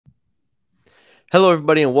Hello,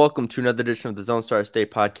 everybody, and welcome to another edition of the Zone Star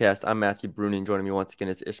State podcast. I'm Matthew Brune, and joining me once again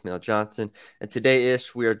is Ishmael Johnson. And today,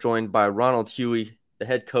 we are joined by Ronald Hughey, the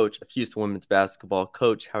head coach of Houston women's basketball.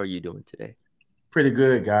 Coach, how are you doing today? Pretty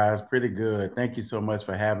good, guys. Pretty good. Thank you so much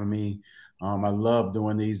for having me. I love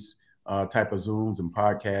doing these type of Zooms and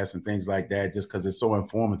podcasts and things like that just because it's so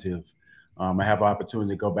informative. I have an opportunity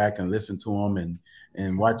to go back and listen to them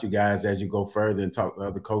and watch you guys as you go further and talk to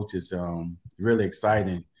other coaches. Really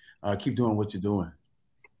exciting. Keep doing what you're doing.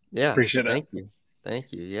 Yeah, Appreciate it.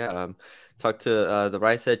 Thank you. Yeah, talked to the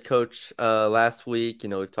Rice head coach last week.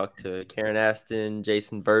 We've talked to Karen Aston,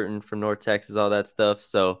 Jason Burton from North Texas, all that stuff.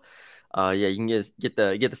 So, yeah, you can just get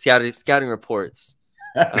the scouting reports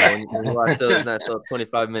when you watch those nice little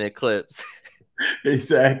 25-minute clips.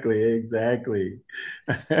 Exactly.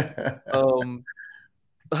 I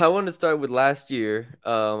wanted to start with last year.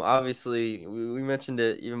 Obviously, we mentioned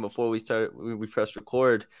it even before we pressed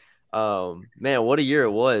record. Man, what a year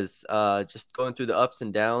it was. Just going through the ups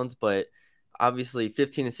and downs, but obviously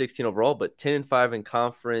 15-16 overall, but 10-5 in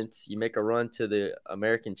conference. You make a run to the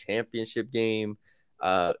American Championship game.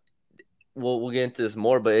 We'll get into this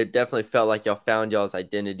more, but it definitely felt like y'all found y'all's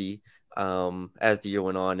identity as the year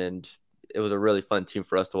went on, and it was a really fun team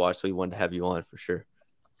for us to watch. So we wanted to have you on for sure.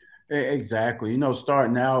 Exactly.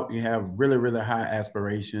 Starting out, you have really, really high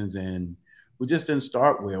aspirations, and we just didn't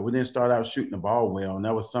start well. We didn't start out shooting the ball well, and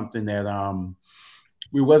that was something that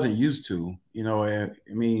we wasn't used to.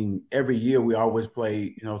 Every year we always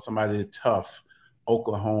play, somebody tough,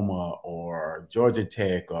 Oklahoma or Georgia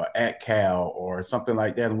Tech or at Cal or something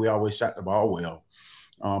like that, and we always shot the ball well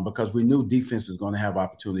because we knew defense is going to have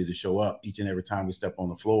opportunity to show up each and every time we step on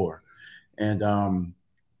the floor, and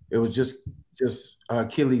it was just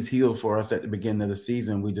Achilles' heel for us at the beginning of the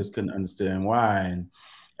season. We just couldn't understand why. And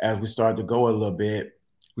as we started to go a little bit,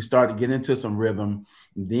 we started to get into some rhythm.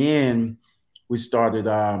 Then we started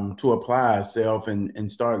to apply ourselves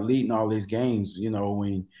and start leading all these games. We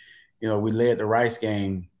led the Rice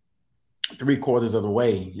game 3/4 of the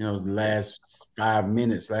way, the last 5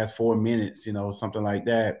 minutes, last 4 minutes, something like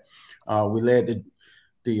that. We led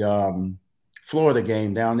the Florida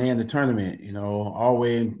game down there in the tournament, all the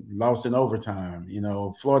way and lost in overtime.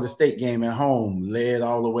 Florida State game at home, led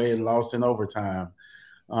all the way and lost in overtime.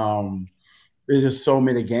 There's just so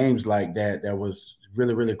many games like that was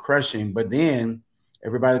really, really crushing. But then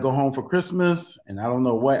everybody go home for Christmas, and I don't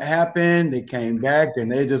know what happened. They came back and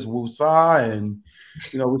they just woo-saw, and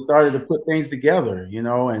we started to put things together,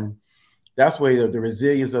 and that's where the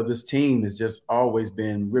resilience of this team has just always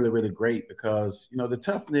been really, really great because the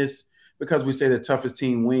toughness. Because we say the toughest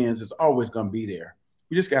team wins, is always going to be there.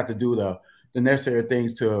 We just got to do the necessary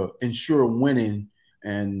things to ensure winning,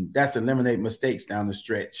 and that's eliminate mistakes down the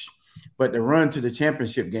stretch. But the run to the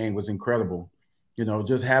championship game was incredible.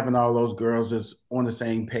 Just having all those girls just on the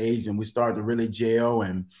same page, and we started to really gel.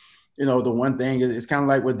 And, the one thing is, it's kind of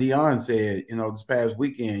like what Dion said, this past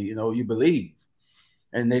weekend, you believe.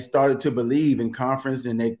 And they started to believe in conference,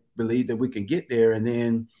 and they believed that we can get there, and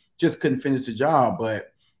then just couldn't finish the job. But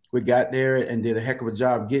we got there and did a heck of a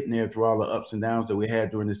job getting there through all the ups and downs that we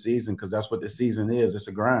had during the season, because that's what the season is. It's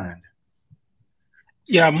a grind.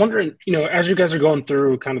 Yeah, I'm wondering, as you guys are going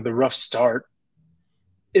through kind of the rough start,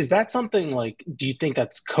 is that something do you think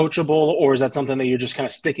that's coachable, or is that something that you're just kind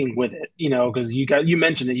of sticking with it? Because you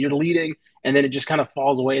mentioned it, you're leading and then it just kind of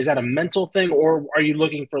falls away. Is that a mental thing, or are you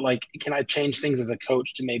looking for can I change things as a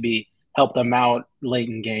coach to maybe help them out late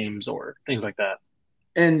in games or things like that?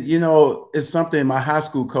 And, it's something my high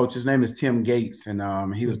school coach, his name is Tim Gates,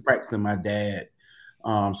 and he was practically my dad.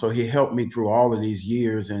 So he helped me through all of these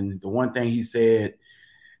years. And the one thing he said,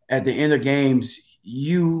 at the end of games,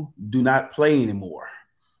 you do not play anymore.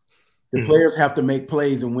 The players have to make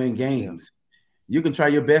plays and win games. You can try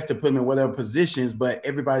your best to put them in whatever positions, but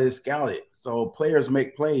everybody is scouted. So players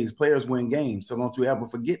make plays, players win games. So don't you ever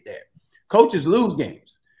forget that. Coaches lose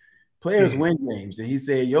games. Players win games. And he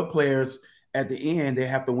said, your players – at the end, they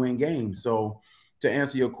have to win games. So to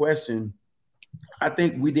answer your question, I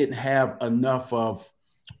think we didn't have enough of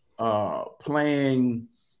playing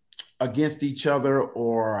against each other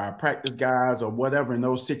or our practice guys or whatever in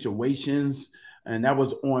those situations. And that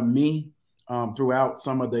was on me throughout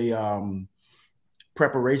some of the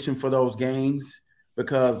preparation for those games,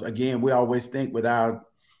 because, again, we always think with our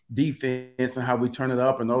defense and how we turn it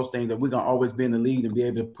up and those things that we're going to always be in the lead and be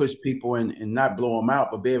able to push people and not blow them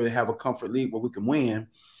out, but be able to have a comfort lead where we can win.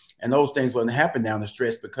 And those things wouldn't happen down the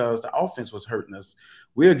stretch because the offense was hurting us.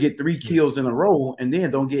 We'll get 3 kills in a row and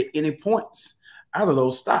then don't get any points out of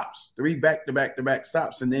those stops, 3 back-to-back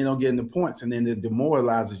stops, and then don't get any points, and then it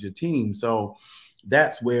demoralizes your team. So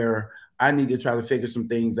that's where I need to try to figure some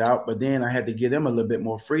things out. But then I had to give them a little bit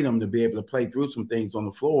more freedom to be able to play through some things on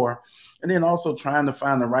the floor. And then also trying to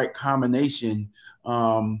find the right combination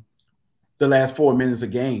the last 4 minutes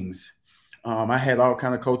of games. I had all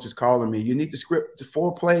kind of coaches calling me. You need to script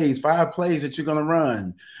 4 plays, 5 plays that you're going to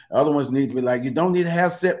run. Other ones need to be like, you don't need to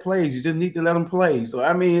have set plays. You just need to let them play. So,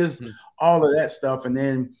 I mean, it's all of that stuff. And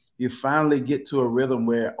then you finally get to a rhythm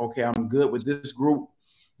where, okay, I'm good with this group.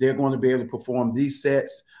 They're going to be able to perform these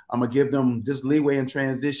sets. I'm going to give them this leeway in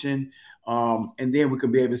transition. And then we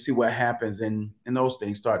can be able to see what happens. And those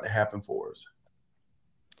things start to happen for us.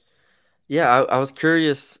 Yeah, I was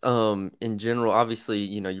curious in general. Obviously,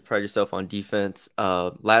 you pride yourself on defense.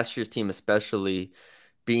 Last year's team, especially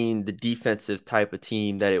being the defensive type of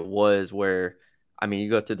team that it was, where, I mean, you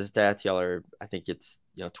go through the stats, y'all are, I think it's,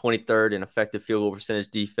 23rd in effective field goal percentage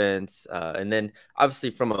defense. And then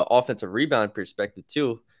obviously from an offensive rebound perspective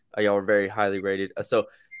too, y'all were very highly rated. So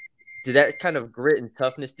did that kind of grit and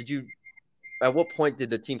toughness, at what point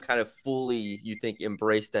did the team kind of fully, you think,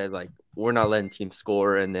 embrace that, like, we're not letting teams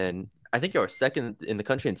score? And then I think you were second in the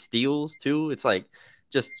country in steals too. It's like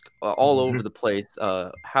just all over the place.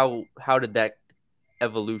 How did that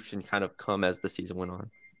evolution kind of come as the season went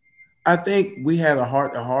on? I think we had a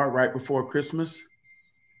heart-to-heart right before Christmas.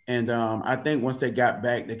 And I think once they got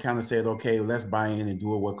back, they kind of said, okay, let's buy in and do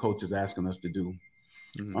what coach is asking us to do.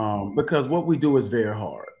 Because what we do is very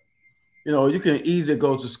hard. You can easily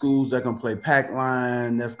go to schools that can play pack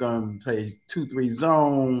line, that's going to play 2-3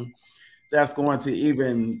 zone, that's going to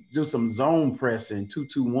even do some zone pressing,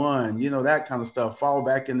 2-2-1, that kind of stuff, fall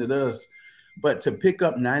back into this. But to pick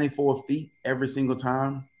up 94 feet every single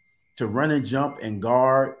time, to run and jump and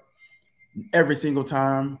guard every single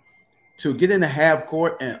time, to get in the half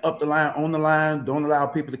court and up the line, on the line, don't allow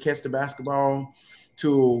people to catch the basketball,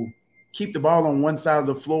 to keep the ball on one side of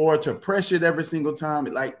the floor, to pressure it every single time,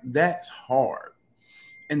 like that's hard.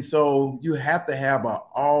 And so you have to have an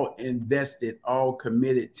all invested, all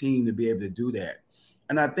committed team to be able to do that.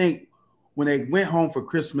 And I think when they went home for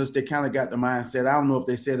Christmas, they kind of got the mindset. I don't know if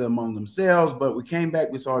they said it among themselves, but we came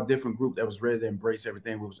back, we saw a different group that was ready to embrace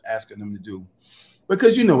everything we was asking them to do.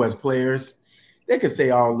 Because, as players, they could say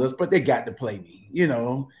all this, but they got to play me,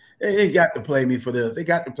 They got to play me for this. They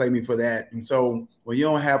got to play me for that. And so when you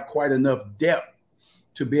don't have quite enough depth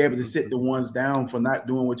to be able to sit the ones down for not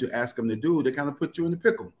doing what you ask them to do, they kind of put you in the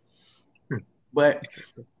pickle. But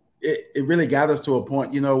it really got us to a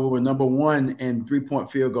point, we were number 1 in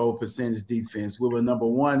 3-point field goal percentage defense. We were number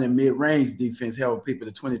 1 in mid-range defense, held people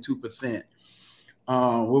to 22%.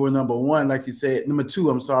 We were number 1, like you said, number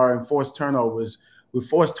 2, in forced turnovers. We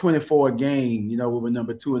forced 24 a game. We were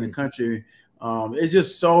number 2 in the country. It's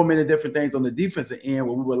just so many different things on the defensive end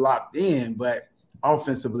where we were locked in, but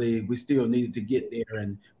offensively, we still needed to get there,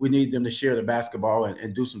 and we needed them to share the basketball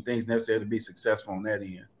and do some things necessary to be successful on that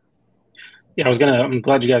end. Yeah, I'm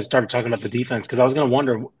glad you guys started talking about the defense, because I was going to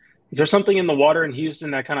wonder, is there something in the water in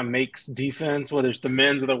Houston that kind of makes defense, whether it's the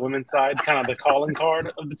men's or the women's side, kind of the calling card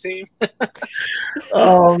of the team?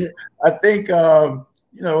 I think,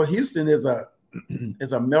 Houston is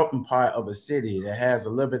a melting pot of a city that has a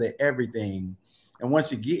little bit of everything. And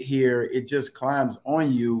once you get here, it just climbs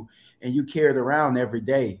on you and you carry it around every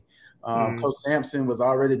day. Coach Sampson was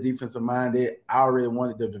already defensive minded. I already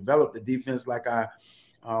wanted to develop the defense like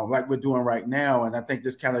we're doing right now. And I think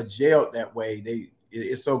this kind of gelled that way.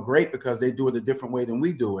 It's so great because they do it a different way than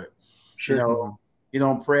we do it. Sure. You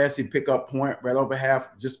don't press, you pick up point right over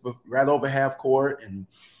half court. And,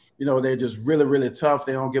 they're just really, really tough.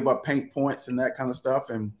 They don't give up paint points and that kind of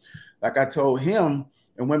stuff. And like I told him,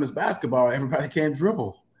 in women's basketball, everybody can't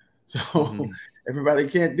dribble. So everybody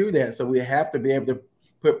can't do that. So we have to be able to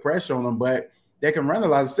put pressure on them. But they can run a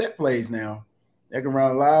lot of set plays now. They can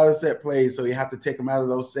run a lot of set plays. So you have to take them out of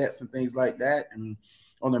those sets and things like that. And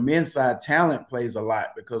on the men's side, talent plays a lot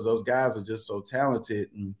because those guys are just so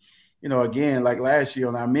talented. And, again, like last year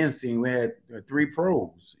on our men's team, we had 3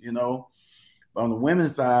 pros, But on the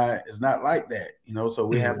women's side, it's not like that, so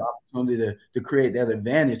we have the opportunity to create that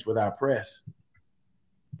advantage with our press.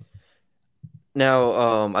 Now,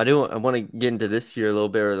 I want to get into this year a little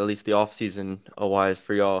bit, or at least the offseason wise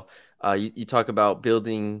for y'all. You talk about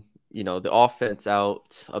building, the offense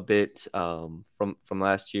out a bit from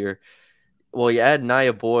last year. Well, you add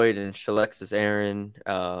Nia Boyd and Shalexis Aaron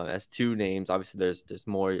as 2 names. Obviously, there's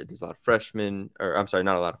more. There's a lot of freshmen, or I'm sorry,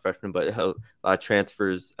 not a lot of freshmen, but a lot of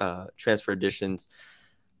transfers, transfer additions.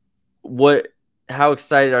 How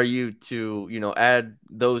excited are you to add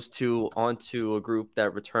those 2 onto a group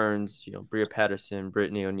that returns? Bria Patterson,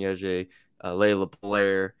 Brittany Onyeje, Layla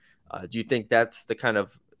Blair. Do you think that's the kind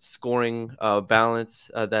of scoring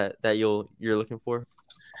balance that you're looking for?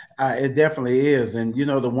 It definitely is. And,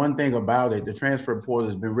 the one thing about it, the transfer portal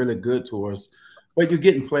has been really good to us, but you're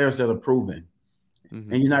getting players that are proven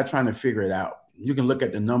Mm-hmm. and you're not trying to figure it out. You can look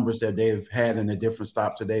at the numbers that they've had and the different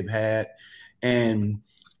stops that they've had, and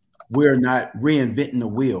we're not reinventing the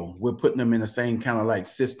wheel. We're putting them in the same kind of like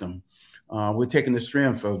system. We're taking the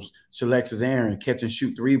strength of Shalex's Aaron, catch and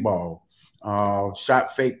shoot three ball,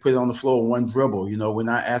 shot fake, put it on the floor, one dribble. We're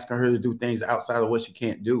not asking her to do things outside of what she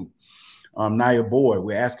can't do. Nia Boyd,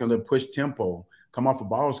 we're asking her to push tempo, come off of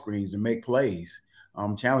ball screens and make plays.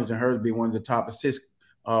 Challenging her to be one of the top assist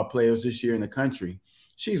players this year in the country.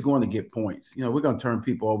 She's going to get points. We're going to turn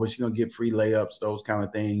people over. She's going to get free layups, those kind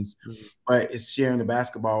of things. Mm-hmm. But it's sharing the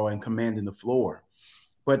basketball and commanding the floor.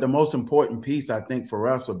 But the most important piece, I think, for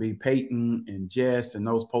us will be Peyton and Jess and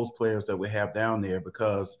those post players that we have down there,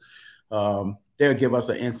 because they'll give us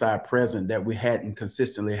an inside presence that we hadn't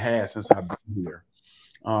consistently had since I've been here.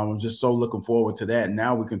 I'm just so looking forward to that.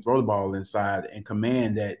 Now we can throw the ball inside and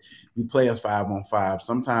command that you play us 5-on-5.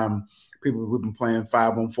 Sometimes people we've been playing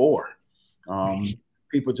 5-on-4.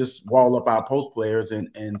 People just wall up our post players,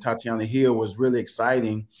 and Tatiana Hill was really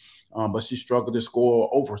exciting, but she struggled to score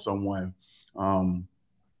over someone.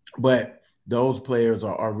 But those players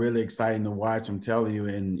are really exciting to watch, I'm telling you.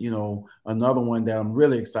 And, another one that I'm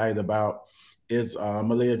really excited about is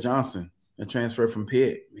Malia Johnson, a transfer from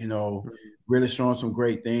Pitt, really showing some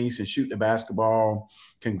great things, and shoot the basketball,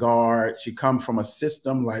 can guard. She comes from a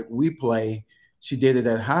system like we play. She did it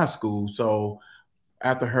at high school. So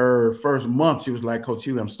after her first month, she was like, Coach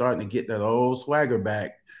Hughey, I'm starting to get that old swagger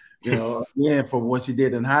back, from what she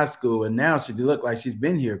did in high school. And now she look like she's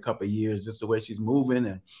been here a couple of years, just the way she's moving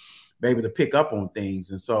and be able to pick up on things.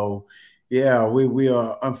 And so, yeah, we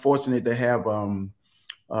are unfortunate to have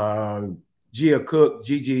Gia Cook.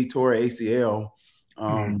 Gigi tore ACL.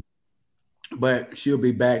 But she'll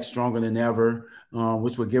be back stronger than ever,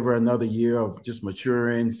 which will give her another year of just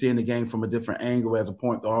maturing, seeing the game from a different angle as a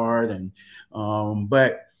point guard. And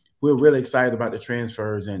but we're really excited about the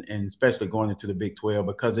transfers, and especially going into the Big 12,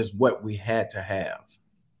 because it's what we had to have.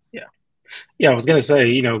 Yeah, I was going to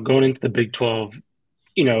say, going into the Big 12,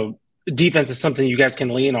 defense is something you guys can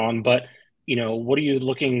lean on, but, what are you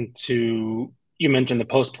looking to – you mentioned the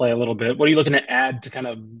post play a little bit. What are you looking to add to kind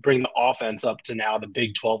of bring the offense up to now the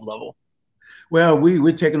Big 12 level? Well,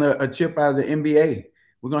 we're taking a chip out of the NBA.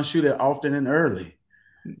 We're going to shoot it often and early.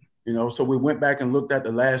 So we went back and looked at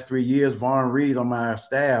the last 3 years. Vaughn Reed on my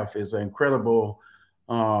staff is an incredible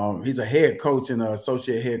he's a head coach in an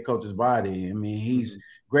associate head coach's body. I mean, he's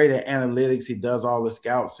great at analytics. He does all the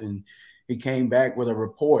scouts, and he came back with a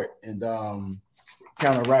report and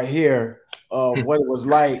kind of right here what it was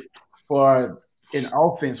like for an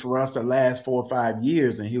offense for us the last 4 or 5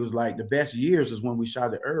 years. And he was like, the best years is when we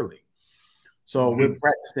shot it early. So we're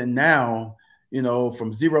practicing now,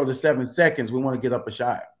 from 0 to 7 seconds, we want to get up a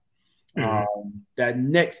shot. That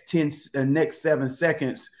next 7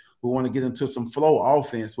 seconds, we want to get into some flow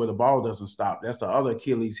offense where the ball doesn't stop. That's the other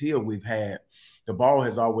Achilles heel we've had. The ball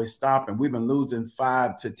has always stopped, and we've been losing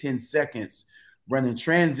 5 to 10 seconds running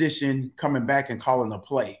transition, coming back and calling a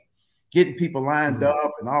play, getting people lined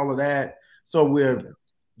up and all of that. So we're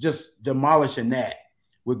just demolishing that.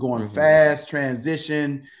 We're going fast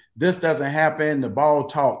transition. This doesn't happen. The ball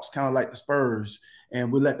talks, kind of like the Spurs,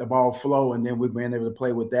 and we let the ball flow, and then we've been able to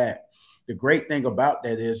play with that. The great thing about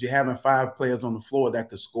that is you're having 5 players on the floor that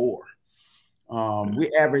could score.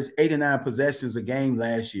 We averaged 89 possessions a game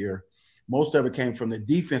last year. Most of it came from the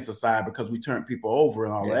defensive side because we turned people over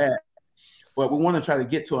and all that. But we want to try to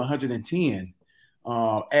get to 110,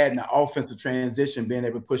 adding the offensive transition, being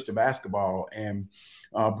able to push the basketball. And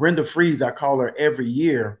Brenda Freeze, I call her every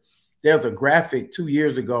year. There's a graphic 2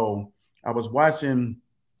 years ago. I was watching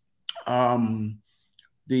the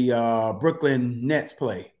Brooklyn Nets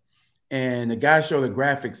play, and the guy showed a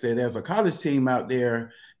graphic, said there's a college team out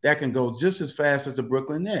there that can go just as fast as the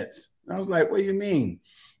Brooklyn Nets. And I was like, what do you mean?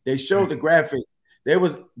 They showed the graphic.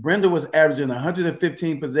 Brenda was averaging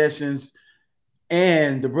 115 possessions,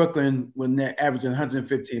 and the Brooklyn was averaging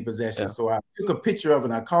 115 possessions. Yeah. So I took a picture of it,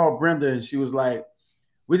 and I called Brenda, and she was like,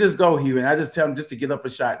 we just go here. And I just tell them just to get up a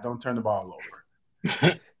shot. Don't turn the ball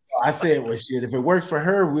over. I said, well, shit, if it works for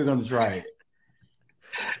her, we're going to try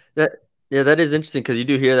it. That is interesting, because you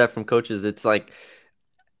do hear that from coaches. It's like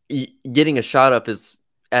getting a shot up is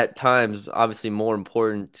at times obviously more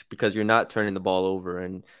important because you're not turning the ball over.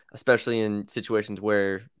 And especially in situations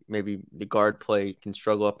where maybe the guard play can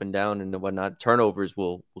struggle up and down and whatnot, turnovers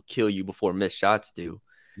will kill you before missed shots do.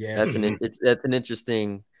 Yeah, that's an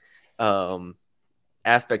interesting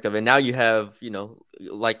aspect of it. Now you have,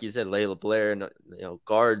 like you said, Layla Blair and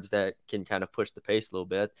guards that can kind of push the pace a little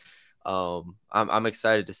bit. I'm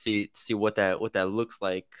excited to see what that looks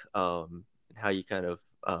like, and how you kind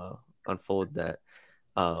of unfold that.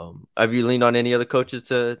 Have you leaned on any other coaches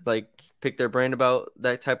to like pick their brain about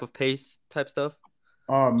that type of pace type stuff?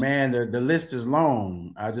 Oh man, the list is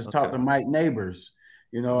long. I just talked Okay. to Mike Neighbors,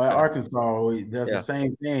 at Okay. Arkansas. He does the Yeah.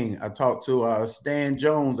 same thing. I talked to Stan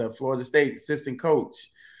Jones at Florida State, assistant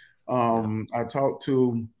coach. Yeah. I talked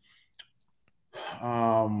to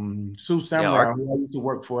Sue Yeah. Samurai, who I used to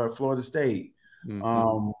work for at Florida State. Mm-hmm.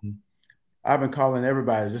 Um, I've been calling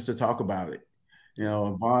everybody just to talk about it.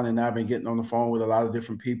 Vaughn and I've been getting on the phone with a lot of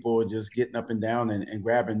different people, just getting up and down and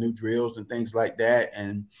grabbing new drills and things like that.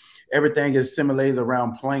 And everything is simulated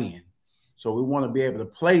around playing. So we want to be able to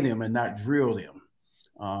play them and not drill them.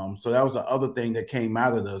 So that was the other thing that came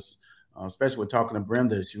out of this, especially with talking to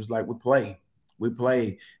Brenda. She was like, we play.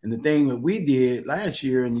 And the thing that we did last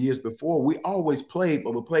year and the years before, we always played,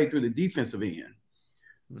 but we played through the defensive end.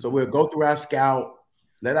 Mm-hmm. So we'll go through our scout,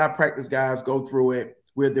 let our practice guys go through it.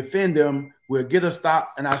 We'll defend them. We'll get a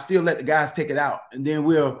stop, and I'll still let the guys take it out. And then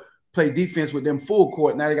we'll play defense with them full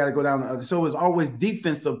court. Now they got to go down the other. So it's always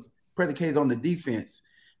defensive, predicated on the defense.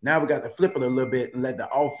 Now we got to flip it a little bit and let the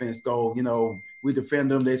offense go. We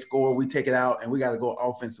defend them, they score, we take it out, and we got to go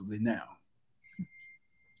offensively now.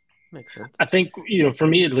 Makes sense. I think, for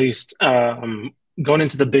me at least, going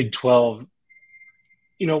into the Big 12,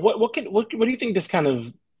 what do you think this kind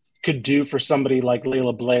of could do for somebody like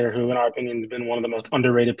Layla Blair, who in our opinion has been one of the most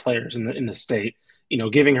underrated players in the state,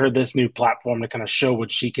 giving her this new platform to kind of show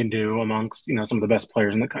what she can do amongst, some of the best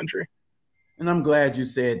players in the country. And I'm glad you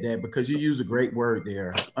said that, because you use a great word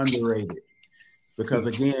there, underrated. Because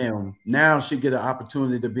again, now she get an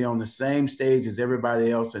opportunity to be on the same stage as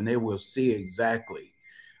everybody else, and they will see exactly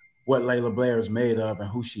what Layla Blair is made of and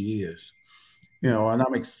who she is. And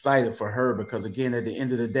I'm excited for her, because again, at the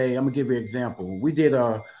end of the day, I'm gonna give you an example. We did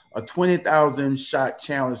a 20,000 shot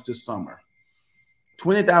challenge this summer.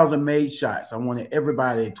 20,000 made shots. I wanted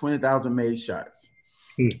everybody 20,000 made shots.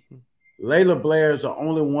 Layla Blair is the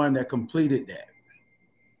only one that completed that.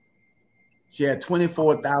 She had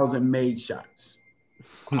 24,000 made shots.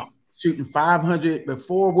 Shooting 500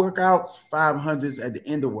 before workouts, 500s at the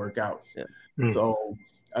end of workouts. Yeah. So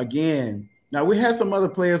again, now we had some other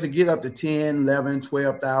players that get up to 10, 11,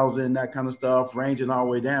 12,000, that kind of stuff, ranging all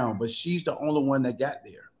the way down, but she's the only one that got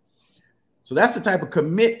there. So that's the type of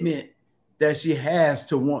commitment that she has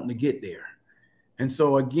to wanting to get there. And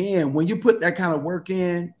so again, when you put that kind of work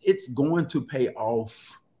in, it's going to pay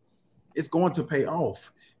off. It's going to pay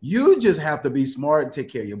off. You just have to be smart, take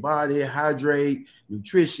care of your body, hydrate,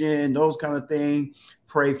 nutrition, those kind of things,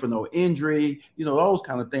 pray for no injury, those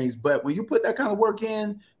kind of things. But when you put that kind of work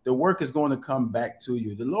in, the work is going to come back to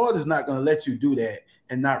you. The Lord is not going to let you do that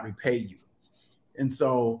and not repay you. And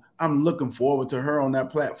so I'm looking forward to her on that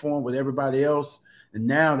platform with everybody else. And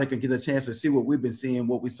now they can get a chance to see what we've been seeing,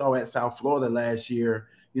 what we saw at South Florida last year,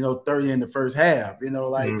 30 in the first half,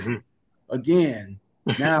 again,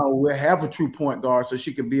 now we'll have a true point guard, so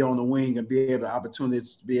she can be on the wing and be able to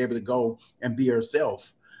opportunities to be able to go and be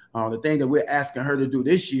herself. The thing that we're asking her to do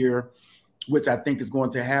this year, which I think is going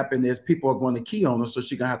to happen, is people are going to key on her, so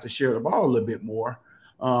she's going to have to share the ball a little bit more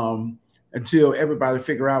until everybody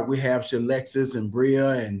figure out we have Shalexis and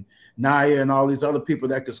Bria and Naya and all these other people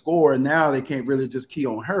that could score, and now they can't really just key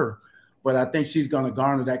on her. But I think she's going to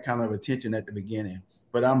garner that kind of attention at the beginning.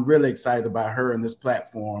 But I'm really excited about her and this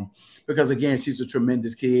platform because, again, she's a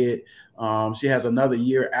tremendous kid. She has another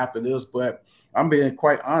year after this, but I'm being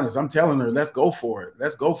quite honest. I'm telling her, let's go for it.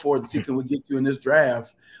 Let's go for it and see can we get you in this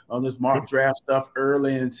draft, on this mock draft stuff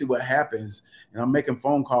early and see what happens. And I'm making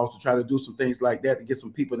phone calls to try to do some things like that to get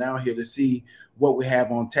some people down here to see what we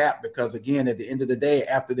have on tap. Because, again, at the end of the day,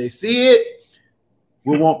 after they see it,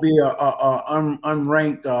 we won't be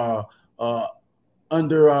unranked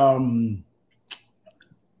under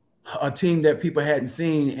a team that people hadn't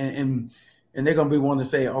seen, and they're going to be wanting to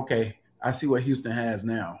say, okay, I see what Houston has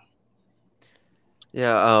now.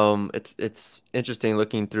 Yeah, it's interesting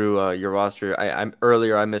looking through your roster. I'm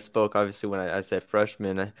earlier I misspoke. Obviously, when I said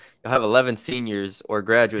freshman, you'll have 11 seniors or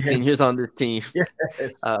graduate seniors on this team.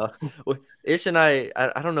 Yes. Ish and I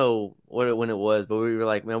don't know when it was, but we were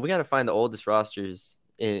like, man, we got to find the oldest rosters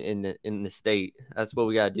in the state. That's what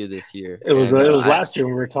we got to do this year. It was last year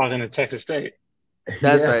when we were talking to Texas State.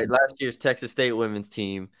 That's right. Last year's Texas State women's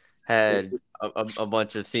team had a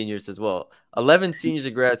bunch of seniors as well. 11 seniors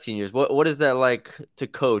and grad seniors. What is that like to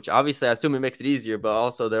coach? Obviously, I assume it makes it easier, but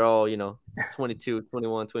also they're all, 22,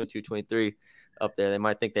 21, 22, 23 up there. They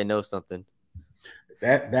might think they know something.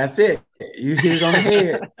 That's it. You hit it on the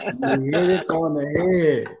head. You hit it on the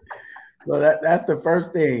head. So that's the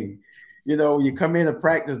first thing. You come in to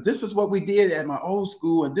practice. This is what we did at my old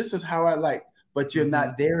school, and this is how I like. But you're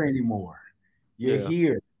not there anymore. You're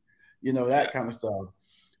here. That kind of stuff.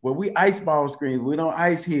 Well, we ice ball screens. We don't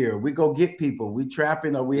ice here. We go get people. We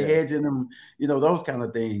trapping or we hedging them. Those kind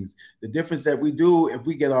of things. The difference that we do if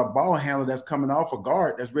we get our ball handler that's coming off a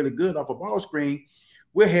guard that's really good off a ball screen,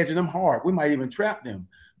 we're hedging them hard. We might even trap them.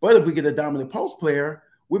 But if we get a dominant post player,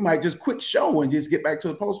 we might just quick show and just get back to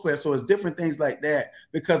the post player. So it's different things like that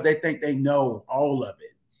because they think they know all of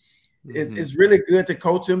it. It's really good to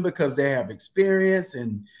coach them because they have experience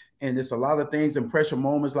and it's a lot of things in pressure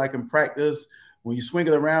moments like in practice. When you swing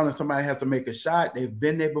it around and somebody has to make a shot, they've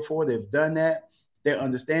been there before. They've done that. They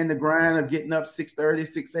understand the grind of getting up 6:30,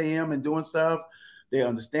 6 a.m. and doing stuff. They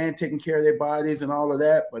understand taking care of their bodies and all of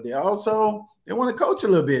that. But they want to coach a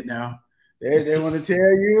little bit now. They want to tell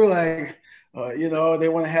you like, they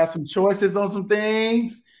want to have some choices on some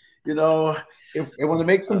things. If they want to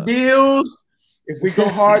make some deals. If we go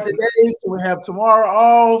hard today, so we have tomorrow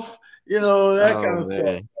off. That kind of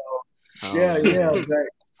stuff. So, yeah.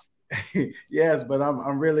 Yes, but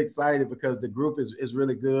I'm really excited because the group is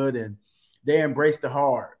really good and they embrace the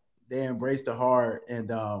hard. And but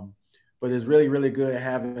it's really, really good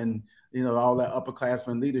having all that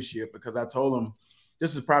upperclassmen leadership because I told them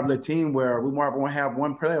this is probably a team where we might want to have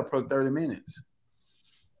one player per 30 minutes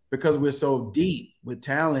because we're so deep with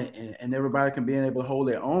talent and everybody can be able to hold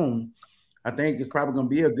their own. I think it's probably going to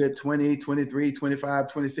be a good 20, 23,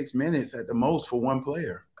 25, 26 minutes at the most for one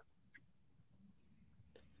player.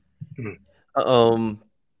 The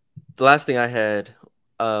last thing I had,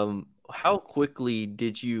 how quickly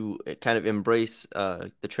did you kind of embrace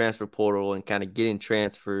the transfer portal and kind of getting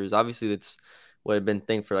transfers? Obviously, that's what I've been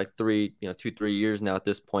thinking for like 2-3 years now at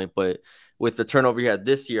this point. But with the turnover you had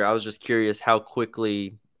this year, I was just curious how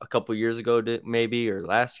quickly a couple years ago, maybe, or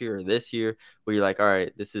last year or this year, where you're like, all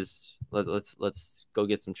right, let's go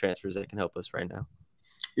get some transfers that can help us right now.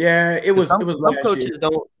 Yeah, it was last year.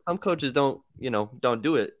 Some coaches don't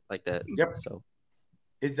do it like that. Yep. So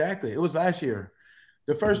exactly. It was last year.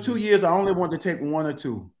 The first 2 years, I only wanted to take one or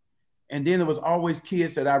two. And then it was always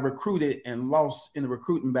kids that I recruited and lost in the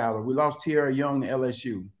recruiting battle. We lost Tierra Young to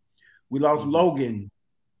LSU. We lost Logan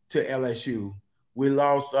to LSU. We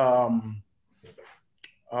lost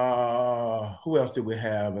who else did we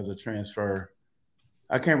have as a transfer?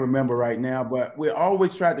 I can't remember right now, but we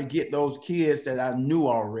always tried to get those kids that I knew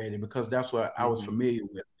already because that's what I was familiar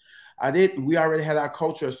with. We already had our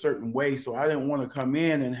culture a certain way, so I didn't want to come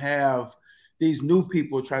in and have these new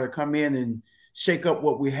people try to come in and shake up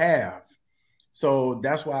what we have. So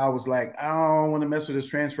that's why I was like, I don't want to mess with this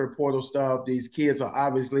transfer portal stuff. These kids are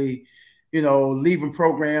obviously, leaving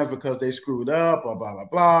programs because they screwed up or blah, blah,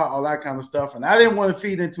 blah, all that kind of stuff. And I didn't want to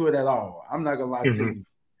feed into it at all. I'm not going to lie to you.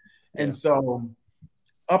 Yeah. And so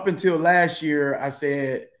up until last year, I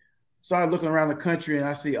started looking around the country and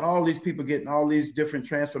I see all these people getting all these different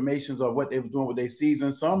transformations of what they were doing with their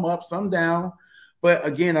season, some up, some down. But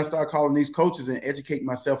again, I started calling these coaches and educating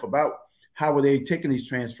myself about how are they taking these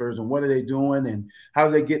transfers and what are they doing and how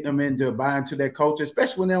do they get them into buying to their coach,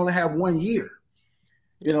 especially when they only have 1 year,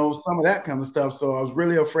 some of that kind of stuff. So I was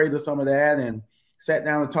really afraid of some of that and sat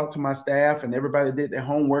down and talked to my staff and everybody did their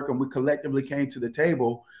homework and we collectively came to the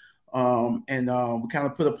table and we kind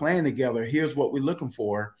of put a plan together. Here's what we're looking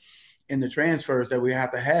for in the transfers that we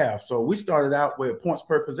have to have. So we started out with points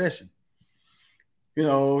per possession.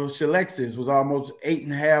 Shalexis was almost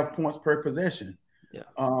 8.5 points per possession. Yeah.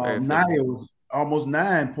 Naya was almost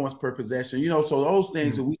 9 points per possession. So those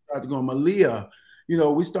things that we started going. Malia,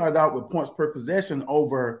 we started out with points per possession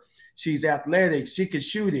over. She's athletic. She could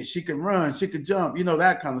shoot it. She can run. She could jump.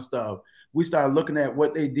 That kind of stuff. We started looking at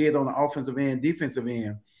what they did on the offensive end, defensive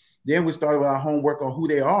end. Then we started with our homework on who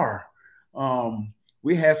they are.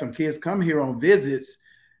 We had some kids come here on visits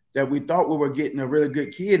that we thought we were getting a really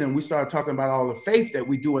good kid, and we started talking about all the faith that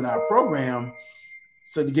we do in our program.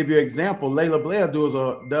 So to give you an example, Layla Blair does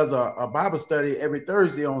a Bible study every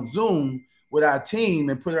Thursday on Zoom with our team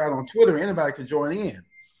and put it out on Twitter. Anybody can join in.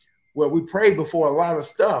 Where we pray before a lot of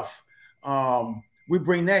stuff. We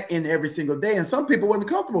bring that in every single day, and some people weren't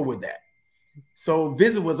comfortable with that. So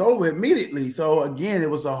visit was over immediately. So again, it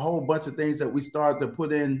was a whole bunch of things that we started to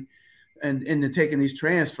put in and into taking these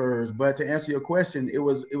transfers. But to answer your question, it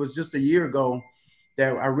was just a year ago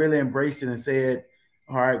that I really embraced it and said,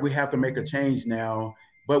 all right, we have to make a change now,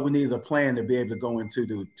 but we needed a plan to be able to go into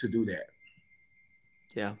to do that.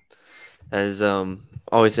 Yeah. That is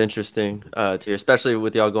always interesting to hear, especially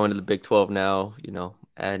with y'all going to the Big 12 now,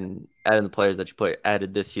 adding the players that you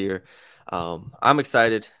added this year. I'm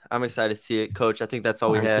excited. I'm excited to see it, Coach. I think that's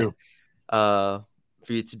all we had for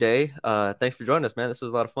you today. Thanks for joining us, man. This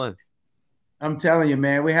was a lot of fun. I'm telling you,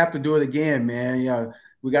 man, we have to do it again, man.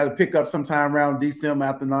 We got to pick up sometime around December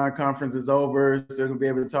after non-conference is over, so we'll be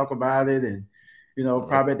able to talk about it, and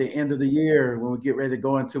probably at the end of the year when we get ready to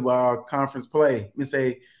go into our conference play. We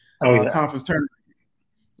say, conference tournament.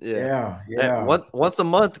 Yeah. Hey, once a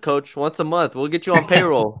month, Coach. Once a month, we'll get you on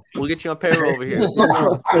payroll. We'll get you on payroll over here.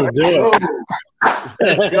 Let's do it.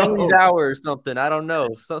 Let's go these hours or something. I don't know.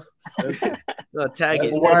 Tag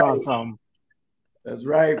it. Awesome. That's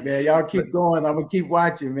right, man. Y'all keep going. I'm gonna keep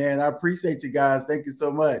watching, man. I appreciate you guys. Thank you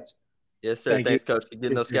so much. Yes, sir. Thanks, Coach. Keep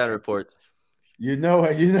getting those scouting reports. You know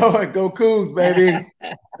it. Go Cougs, baby.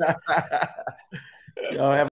 Y'all have